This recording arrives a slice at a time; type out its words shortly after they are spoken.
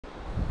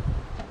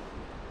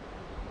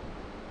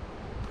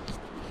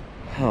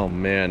Oh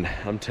man,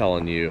 I'm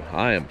telling you,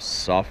 I am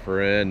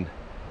suffering.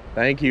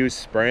 Thank you,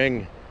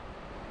 spring.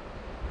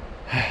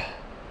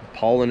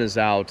 Pollen is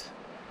out.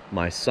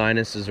 My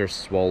sinuses are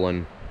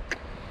swollen.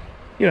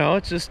 You know,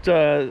 it's just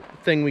a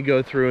thing we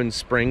go through in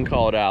spring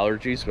called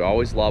allergies. We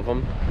always love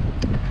them.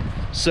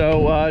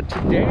 So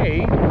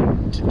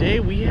today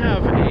we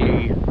have a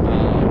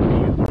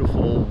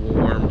beautiful,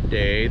 warm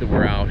day that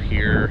we're out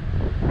here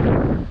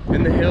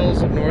in the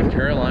hills of North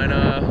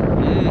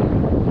Carolina.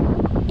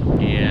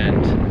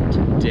 And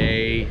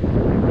today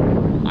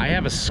I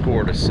have a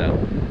score to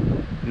settle.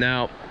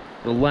 Now,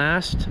 the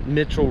last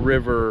Mitchell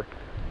River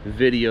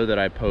video that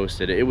I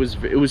posted, it was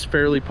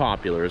fairly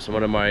popular. It's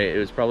it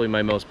was probably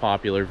my most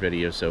popular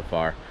video so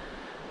far.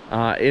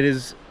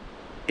 It's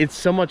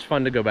so much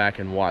fun to go back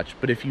and watch.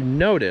 But if you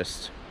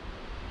noticed,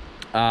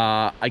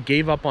 I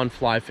gave up on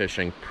fly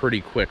fishing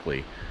pretty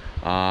quickly.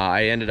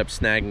 I ended up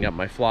snagging up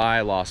my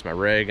fly, lost my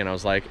rig, and I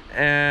was like,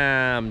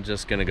 I'm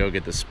just gonna go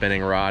get the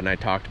spinning rod. And I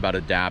talked about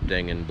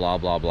adapting and blah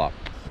blah blah.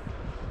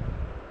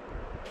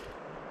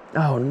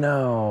 Oh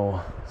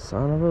no,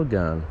 son of a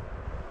gun.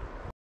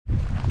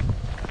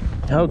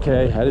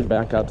 Okay, headed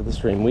back out to the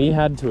stream. We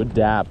had to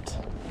adapt,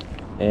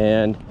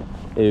 and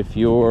if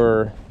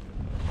you're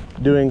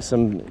doing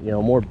some,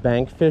 more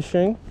bank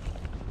fishing,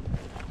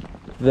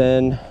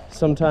 then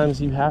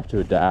sometimes you have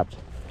to adapt.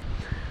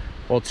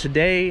 Well,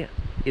 today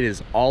it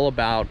is all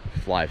about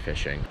fly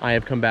fishing. I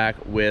have come back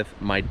with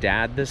my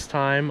dad this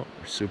time.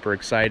 We're super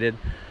excited,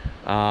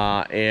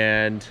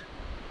 and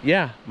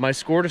yeah, my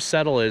score to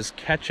settle is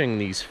catching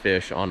these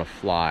fish on a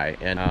fly.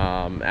 And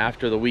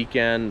after the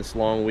weekend, this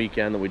long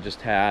weekend that we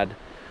just had,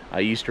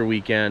 Easter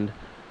weekend,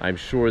 I'm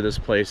sure this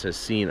place has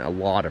seen a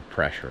lot of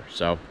pressure.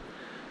 So,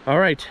 all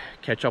right,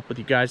 catch up with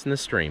you guys in the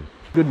stream.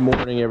 Good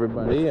morning,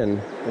 everybody, and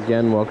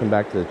again, welcome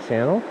back to the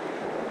channel.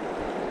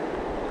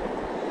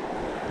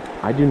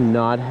 I do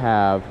not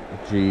have a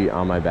G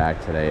on my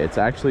back today. It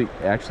actually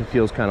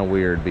feels kind of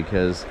weird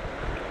because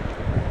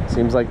it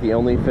seems like the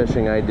only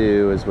fishing I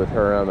do is with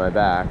her on my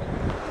back,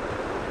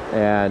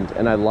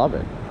 and I love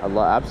it. I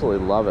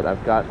absolutely love it.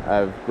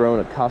 I've grown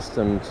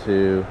accustomed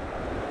to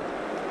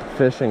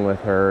fishing with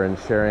her and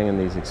sharing in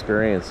these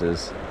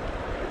experiences.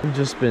 I've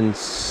just been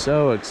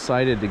so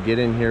excited to get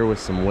in here with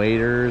some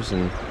waders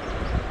and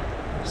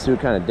see what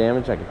kind of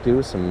damage I could do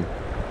with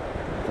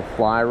the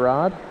fly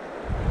rod.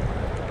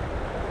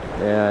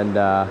 And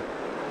I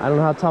don't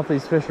know how tough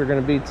these fish are going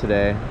to be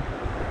today.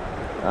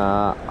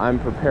 I'm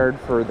prepared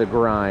for the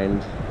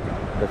grind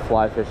that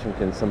fly fishing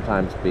can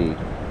sometimes be.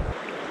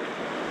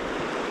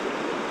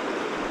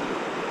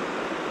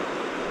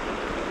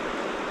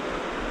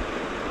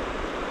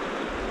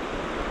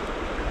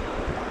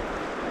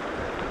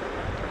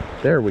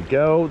 There we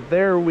go,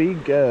 there we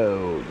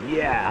go,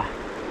 yeah.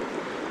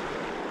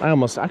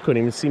 I couldn't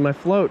even see my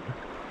float.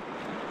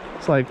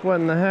 It's like,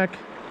 what in the heck?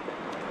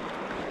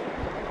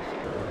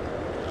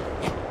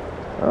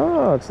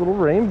 Oh, it's a little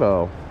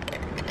rainbow.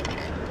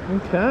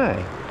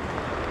 Okay.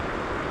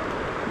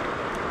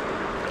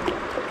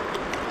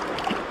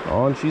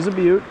 Oh, and she's a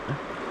beaut.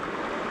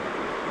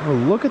 Oh,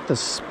 look at the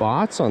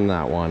spots on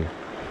that one.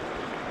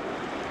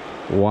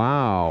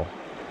 Wow.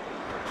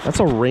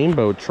 That's a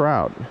rainbow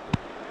trout.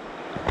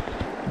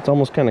 It's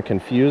almost kind of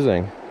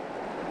confusing.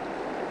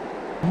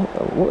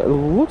 It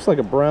looks like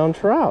a brown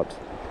trout.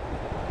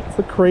 It's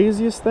the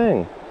craziest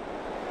thing.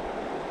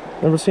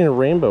 Never seen a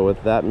rainbow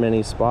with that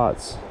many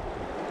spots.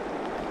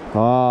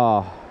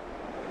 Ah,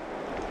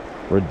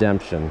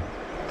 redemption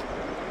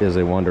is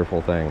a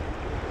wonderful thing.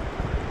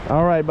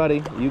 All right,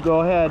 buddy, you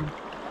go ahead.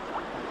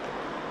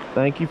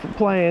 Thank you for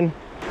playing.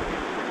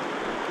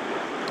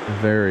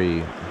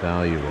 Very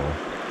valuable.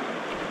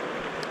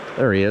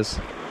 There he is.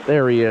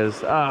 There he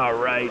is. All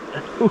right.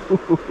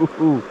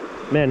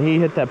 Man, he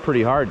hit that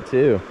pretty hard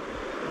too.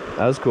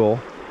 That was cool.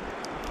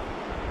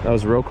 That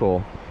was real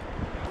cool.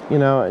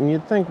 And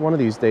you'd think one of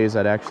these days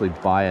I'd actually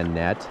buy a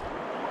net.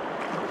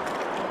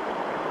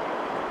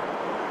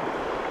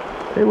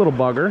 Hey, little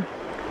bugger.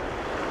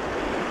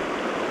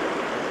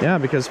 Yeah,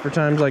 because for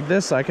times like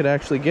this, I could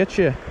actually get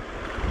you.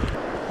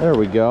 There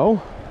we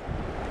go.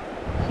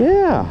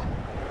 Yeah,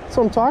 that's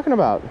what I'm talking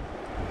about.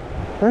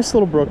 Nice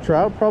little brook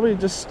trout. Probably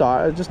just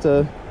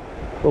a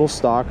little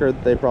stalker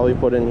that they probably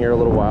put in here a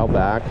little while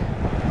back.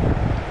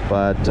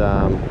 But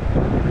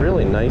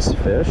really nice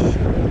fish.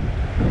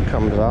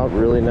 Comes out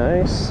really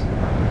nice.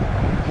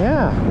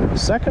 Yeah,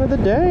 second of the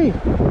day.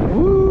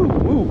 Woo,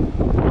 woo.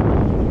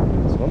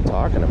 That's what I'm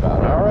talking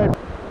about. All right.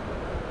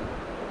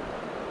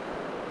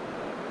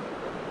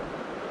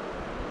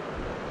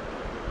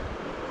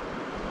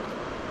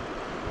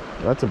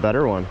 That's a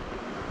better one.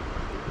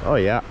 Oh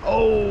yeah.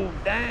 Oh,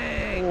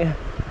 dang.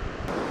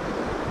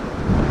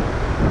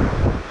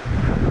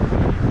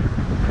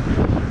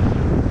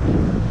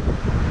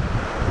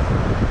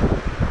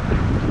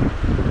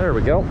 There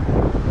we go.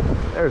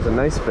 There's a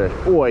nice fish.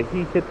 Boy,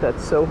 he hit that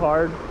so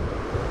hard.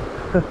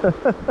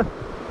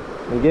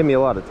 And gave me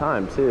a lot of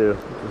time too,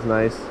 which is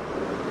nice.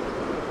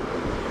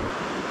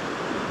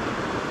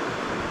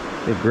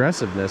 The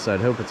aggressiveness, I'd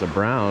hope it's a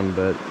brown,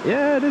 but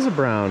yeah, it is a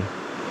brown.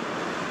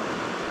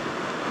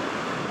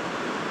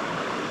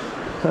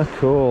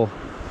 Cool.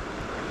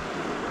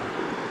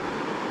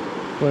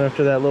 Went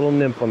after that little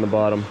nymph on the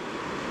bottom.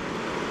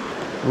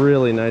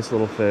 Really nice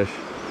little fish.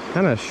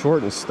 Kind of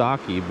short and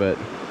stocky, but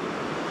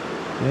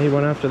yeah, he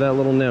went after that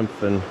little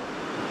nymph and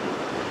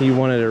he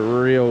wanted it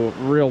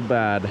real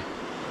bad.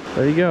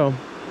 There you go.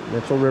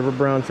 Mitchell River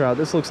brown trout.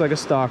 This looks like a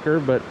stalker,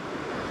 but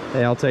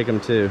hey, I'll take him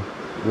too.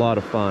 A lot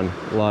of fun.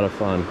 A lot of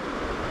fun.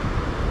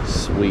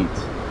 Sweet.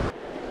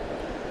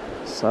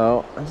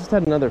 So I just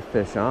had another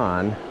fish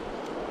on.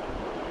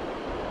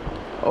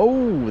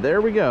 Oh,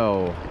 there we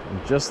go.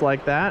 And just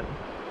like that,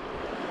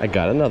 I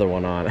got another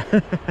one on.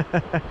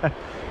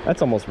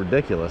 That's almost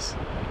ridiculous.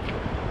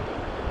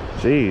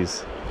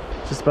 Jeez.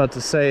 Just about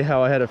to say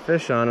how I had a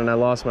fish on and I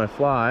lost my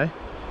fly.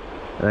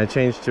 And I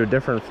changed to a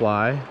different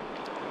fly.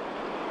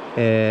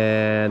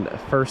 And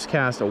first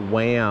cast, a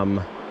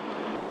wham.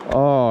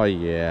 Oh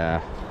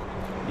yeah.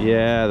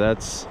 Yeah,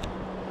 that's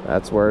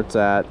where it's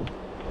at.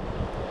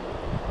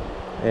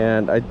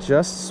 And I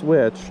just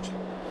switched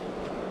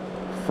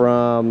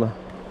from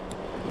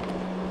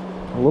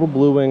a little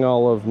blue wing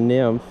olive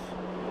nymph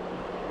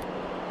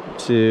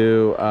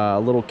to a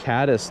little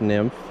caddis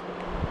nymph,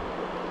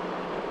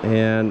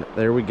 and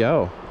there we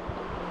go.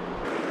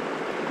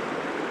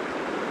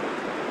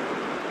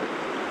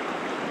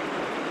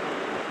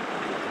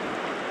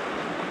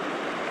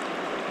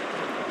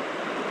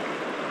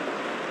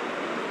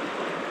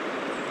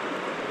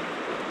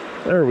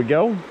 There we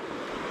go.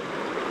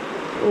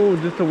 Oh,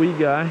 just a wee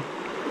guy.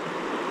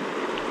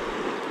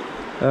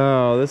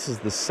 Oh, this is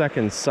the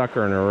second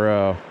sucker in a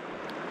row.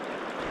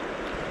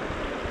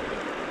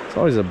 It's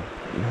always a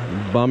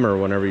bummer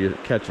whenever you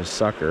catch a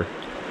sucker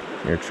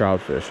when you're trout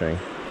fishing.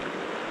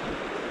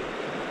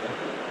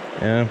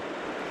 Yeah,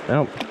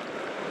 nope.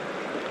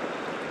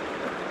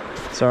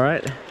 It's all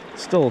right.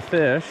 Still a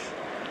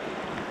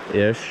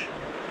fish-ish.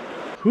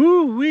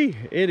 Whoo-wee!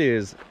 It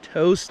is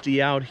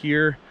toasty out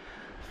here.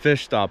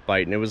 Fish stopped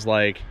biting. It was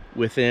like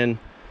within,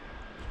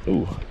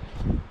 it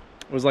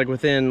was like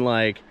within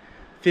like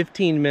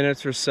 15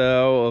 minutes or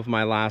so of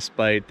my last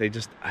bite. They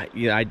just,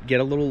 I'd get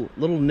a little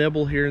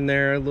nibble here and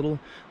there, a little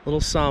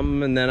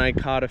something, and then I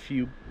caught a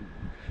few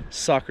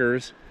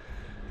suckers,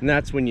 and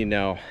that's when you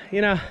know,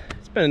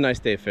 it's been a nice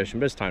day of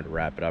fishing, but it's time to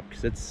wrap it up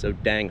because it's so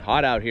dang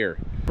hot out here.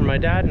 For my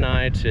dad and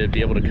I to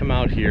be able to come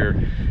out here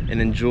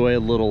and enjoy a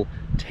little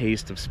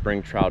taste of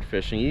spring trout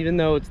fishing, even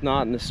though it's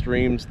not in the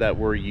streams that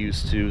we're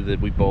used to,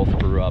 that we both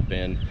grew up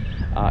in,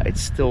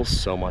 it's still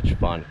so much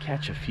fun.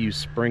 Catch a few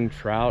spring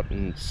trout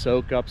and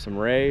soak up some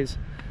rays.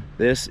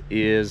 This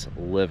is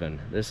living.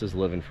 This is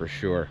living for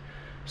sure.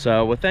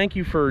 So, well, thank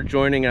you for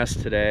joining us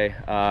today.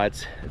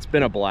 It's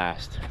been a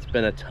blast. It's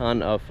been a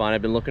ton of fun.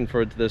 I've been looking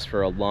forward to this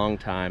for a long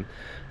time.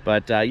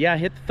 But yeah,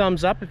 hit the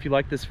thumbs up if you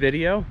like this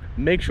video.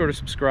 Make sure to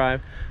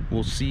subscribe.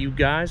 We'll see you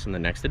guys in the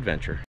next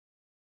adventure.